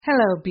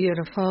Hello,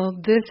 beautiful.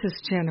 This is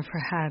Jennifer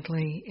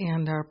Hadley,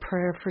 and our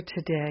prayer for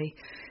today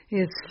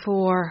is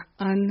for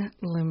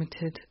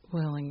unlimited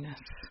willingness.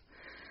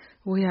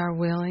 We are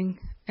willing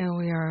and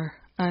we are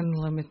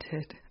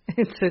unlimited.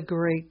 It's a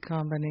great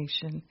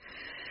combination.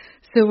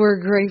 So we're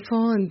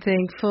grateful and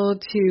thankful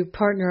to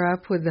partner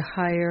up with the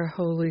higher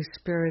Holy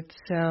Spirit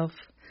self.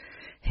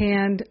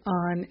 Hand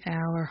on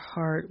our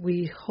heart,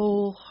 we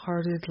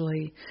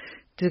wholeheartedly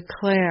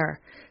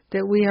declare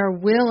that we are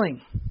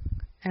willing.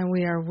 And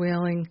we are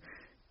willing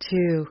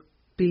to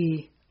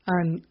be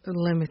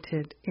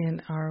unlimited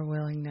in our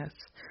willingness.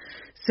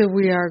 So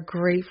we are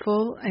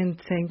grateful and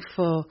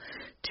thankful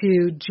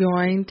to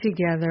join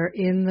together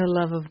in the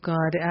love of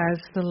God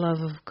as the love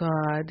of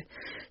God,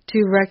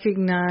 to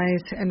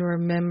recognize and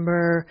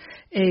remember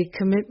a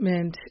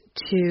commitment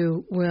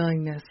to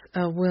willingness,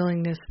 a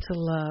willingness to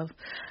love,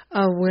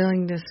 a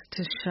willingness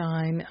to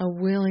shine, a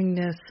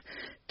willingness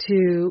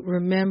to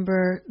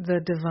remember the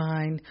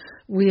divine.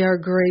 We are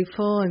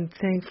grateful and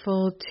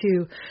thankful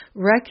to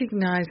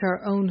recognize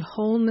our own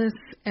wholeness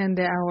and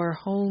our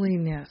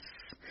holiness.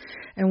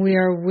 And we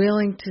are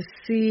willing to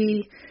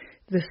see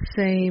the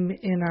same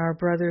in our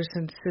brothers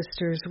and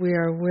sisters. We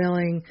are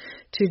willing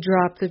to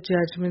drop the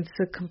judgments,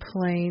 the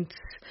complaints.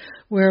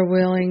 We're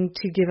willing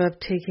to give up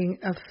taking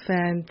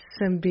offense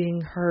and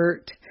being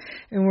hurt.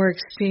 And we're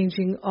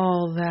exchanging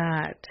all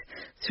that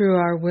through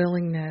our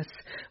willingness.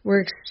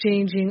 We're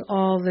exchanging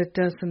all that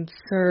doesn't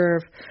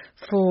serve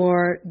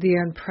for the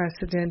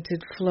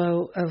unprecedented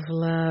flow of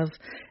love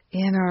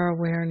in our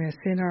awareness,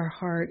 in our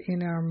heart,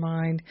 in our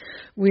mind.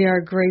 We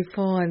are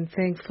grateful and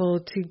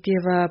thankful to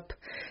give up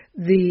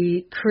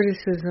the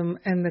criticism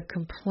and the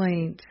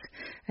complaints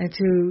and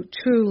to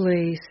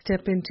truly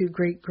step into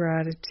great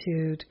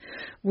gratitude.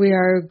 We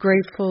are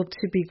grateful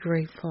to be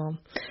grateful.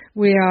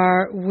 We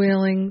are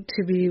willing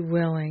to be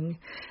willing.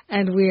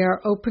 And we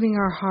are opening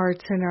our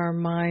hearts and our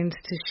minds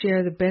to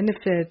share the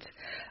benefits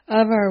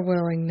of our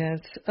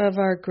willingness, of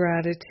our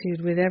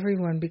gratitude with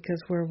everyone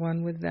because we're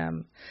one with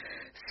them.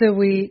 So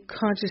we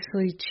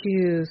consciously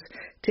choose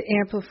to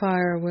amplify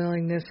our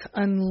willingness,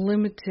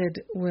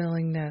 unlimited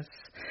willingness,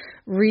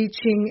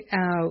 reaching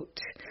out,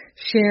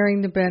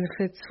 sharing the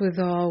benefits with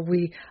all.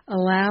 We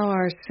allow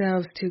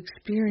ourselves to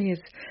experience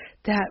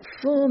that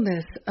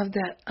fullness of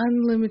that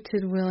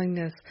unlimited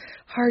willingness,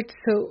 heart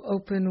so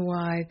open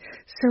wide,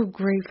 so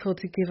grateful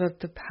to give up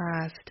the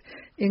past.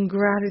 In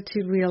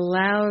gratitude, we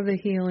allow the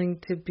healing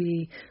to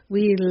be.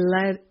 We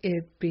let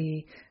it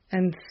be.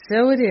 And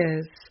so it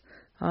is.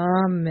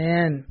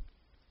 Amen.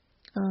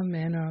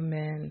 Amen,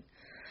 amen.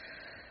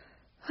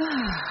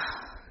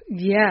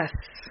 Yes.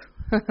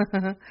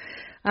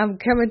 I'm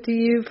coming to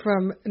you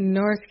from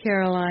North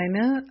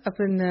Carolina, up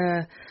in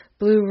the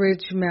Blue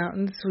Ridge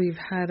Mountains. We've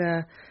had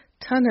a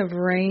ton of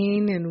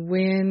rain and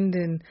wind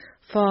and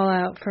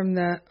fallout from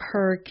the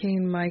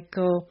Hurricane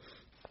Michael,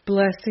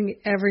 blessing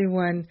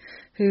everyone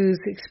who's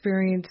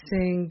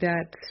experiencing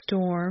that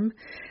storm.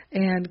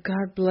 And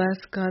God bless,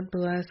 God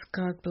bless,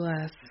 God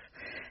bless.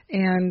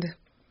 And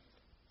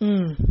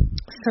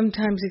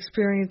sometimes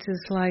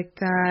experiences like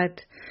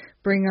that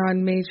bring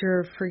on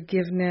major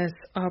forgiveness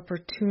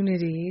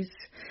opportunities,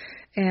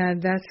 and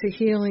that's a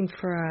healing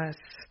for us.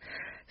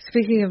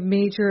 Speaking of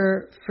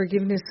major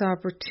forgiveness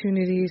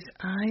opportunities,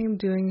 I am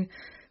doing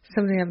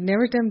something I've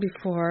never done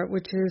before,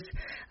 which is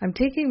I'm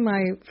taking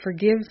my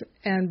Forgive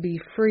and Be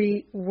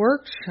Free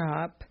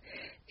workshop,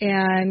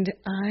 and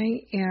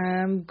I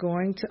am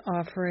going to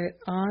offer it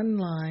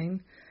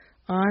online,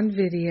 on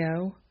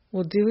video.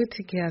 We'll do it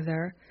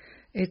together.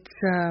 It's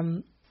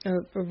a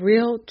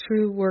real,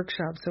 true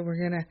workshop. So we're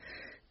going to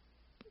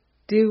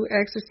do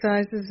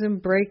exercises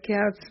and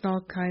breakouts and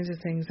all kinds of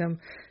things. I'm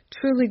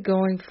truly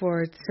going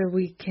for it so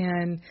we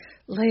can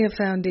lay a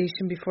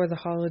foundation before the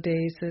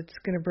holidays that's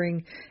going to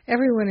bring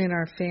everyone in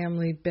our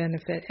family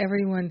benefit,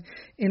 everyone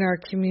in our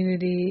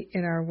community,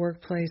 in our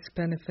workplace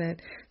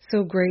benefit.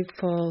 So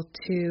grateful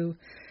to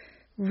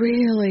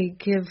really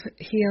give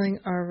healing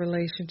our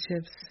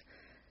relationships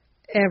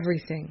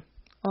everything.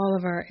 All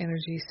of our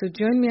energy. So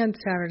join me on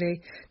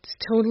Saturday. It's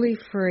totally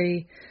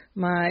free.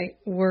 My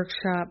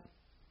workshop,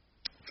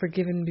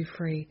 Forgive and Be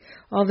Free.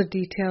 All the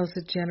details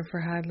at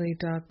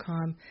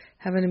jenniferhadley.com.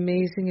 Have an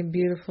amazing and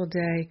beautiful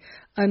day.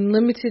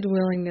 Unlimited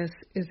willingness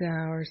is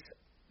ours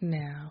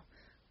now.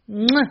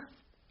 Mwah!